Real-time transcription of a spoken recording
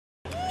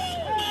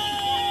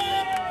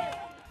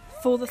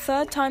For the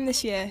third time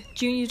this year,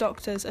 junior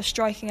doctors are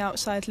striking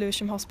outside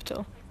Lewisham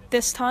Hospital,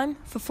 this time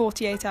for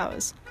 48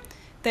 hours.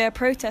 They are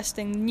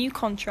protesting the new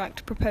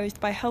contract proposed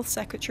by Health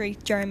Secretary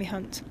Jeremy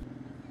Hunt.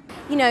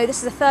 You know, this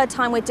is the third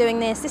time we're doing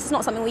this. This is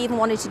not something we even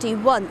wanted to do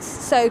once.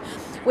 So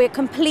we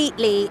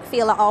completely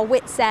feel at our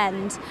wits'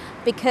 end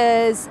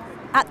because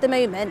at the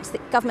moment the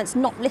government's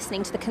not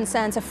listening to the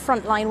concerns of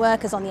frontline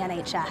workers on the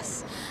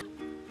NHS.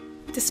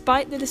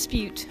 Despite the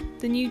dispute,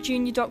 the new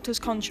junior doctors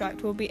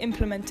contract will be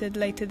implemented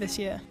later this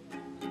year.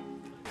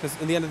 Because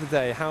at the end of the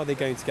day, how are they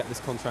going to get this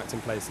contract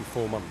in place in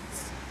 4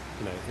 months?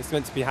 You know, it's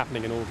meant to be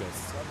happening in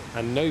August,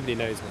 and nobody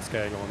knows what's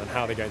going on and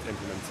how they're going to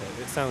implement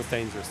it. It sounds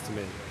dangerous to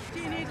me.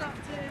 Junior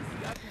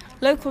doctors.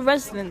 Local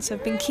residents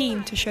have been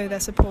keen to show their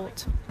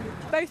support.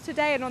 Both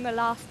today and on the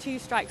last two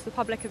strikes, the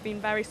public have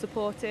been very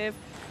supportive.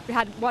 We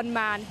had one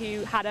man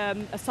who had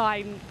a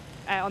sign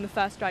on the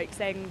first strike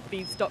saying,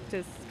 "These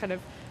doctors kind of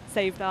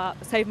saved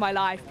my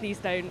life. Please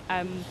don't,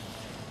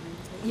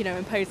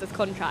 impose this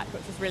contract,"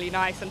 which was really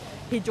nice. And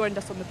he joined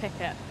us on the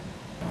picket.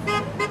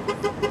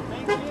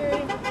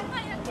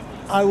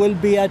 I will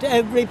be at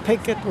every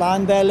picket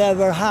line they'll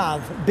ever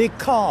have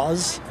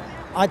because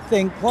I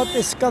think what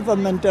this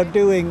government are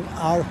doing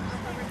are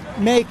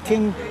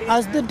making,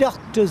 as the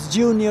doctors,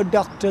 junior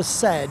doctors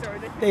said,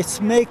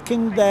 it's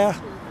making their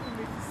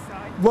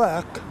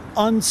work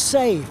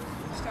unsafe.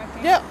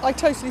 Yeah, I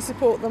totally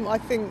support them. I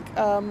think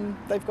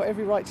they've got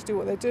every right to do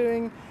what they're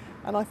doing,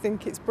 and I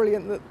think it's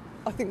brilliant that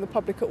I think the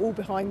public are all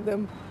behind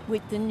them.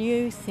 With the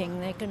new thing,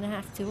 they're going to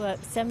have to work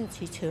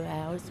 72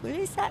 hours. Well,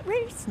 is that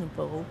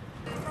reasonable?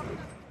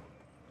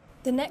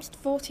 The next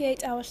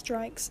 48-hour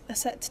strikes are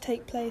set to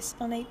take place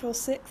on April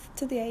 6th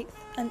to the 8th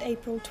and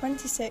April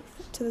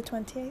 26th to the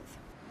 28th.